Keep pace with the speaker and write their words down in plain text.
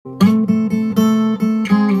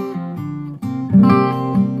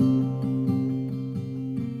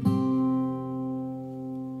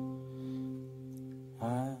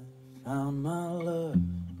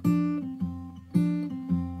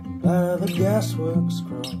glasswork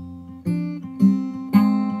scroll.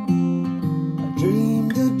 I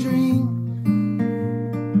dreamed a dream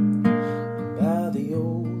by the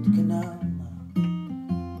old canal,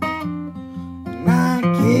 and I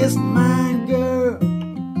kissed my girl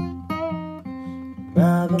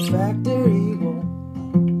by the factory wall.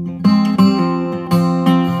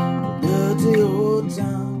 Dirty old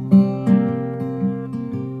town,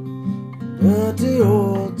 dirty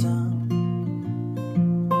old town,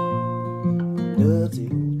 dirty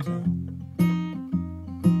old town,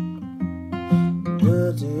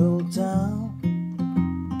 dirty old town.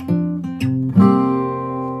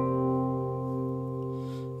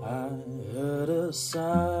 I heard a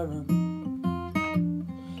siren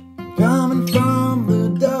coming from the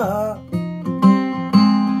dark.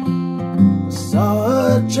 I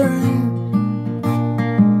saw a train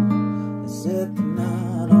that set the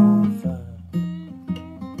night on fire.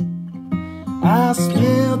 I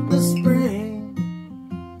smelled the spring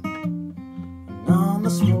and on the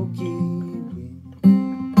smoky wind.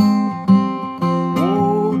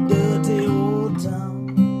 Oh, dirty old town,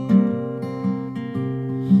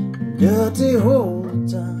 dirty old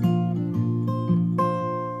town,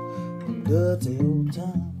 dirty old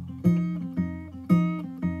town.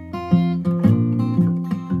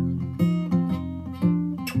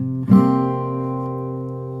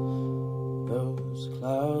 Those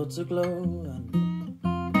clouds are glowing,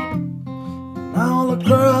 and all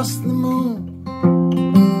across the moon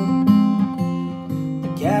the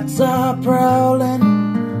cats are prowling,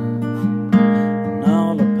 and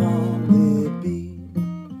all upon the beat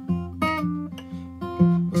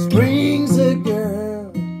springs a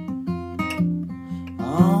girl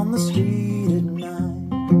on the street at night.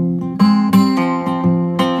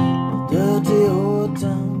 Dirty old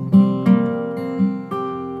town,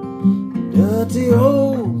 dirty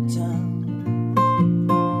old town,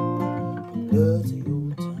 dirty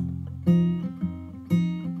old town.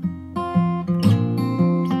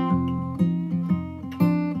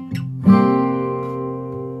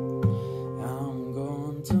 I'm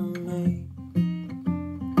going to make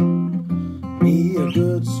me a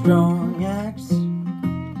good strong axe,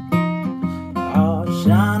 a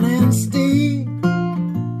shining steel,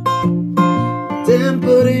 then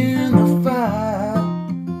put in the fire,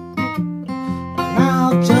 and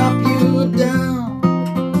I'll chop you down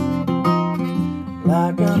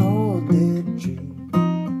like an